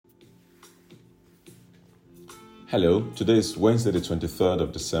Hello, today is Wednesday, the 23rd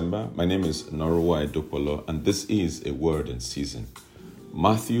of December. My name is Noruwa Edopolo, and this is a word in season.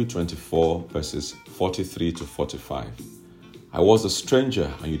 Matthew 24, verses 43 to 45. I was a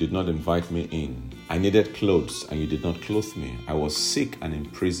stranger, and you did not invite me in. I needed clothes, and you did not clothe me. I was sick and in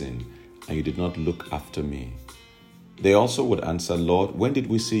prison, and you did not look after me. They also would answer, Lord, when did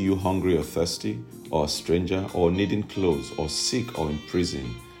we see you hungry or thirsty, or a stranger, or needing clothes, or sick or in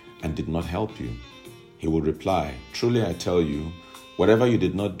prison, and did not help you? He would reply, truly I tell you, whatever you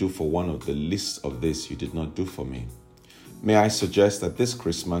did not do for one of the least of this, you did not do for me. May I suggest that this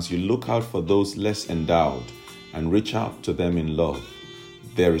Christmas you look out for those less endowed and reach out to them in love.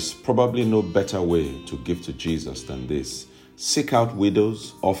 There is probably no better way to give to Jesus than this. Seek out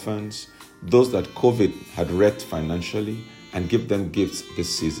widows, orphans, those that COVID had wrecked financially, and give them gifts this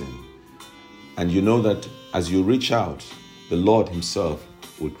season. And you know that as you reach out, the Lord Himself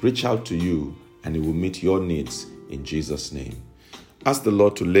would reach out to you and He will meet your needs in Jesus' name. Ask the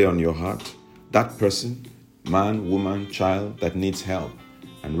Lord to lay on your heart that person, man, woman, child that needs help,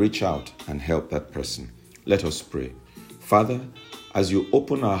 and reach out and help that person. Let us pray. Father, as you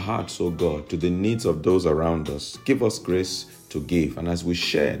open our hearts, O God, to the needs of those around us, give us grace to give. And as we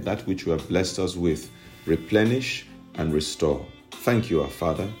share that which you have blessed us with, replenish and restore. Thank you, our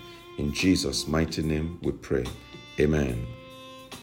Father. In Jesus' mighty name we pray. Amen.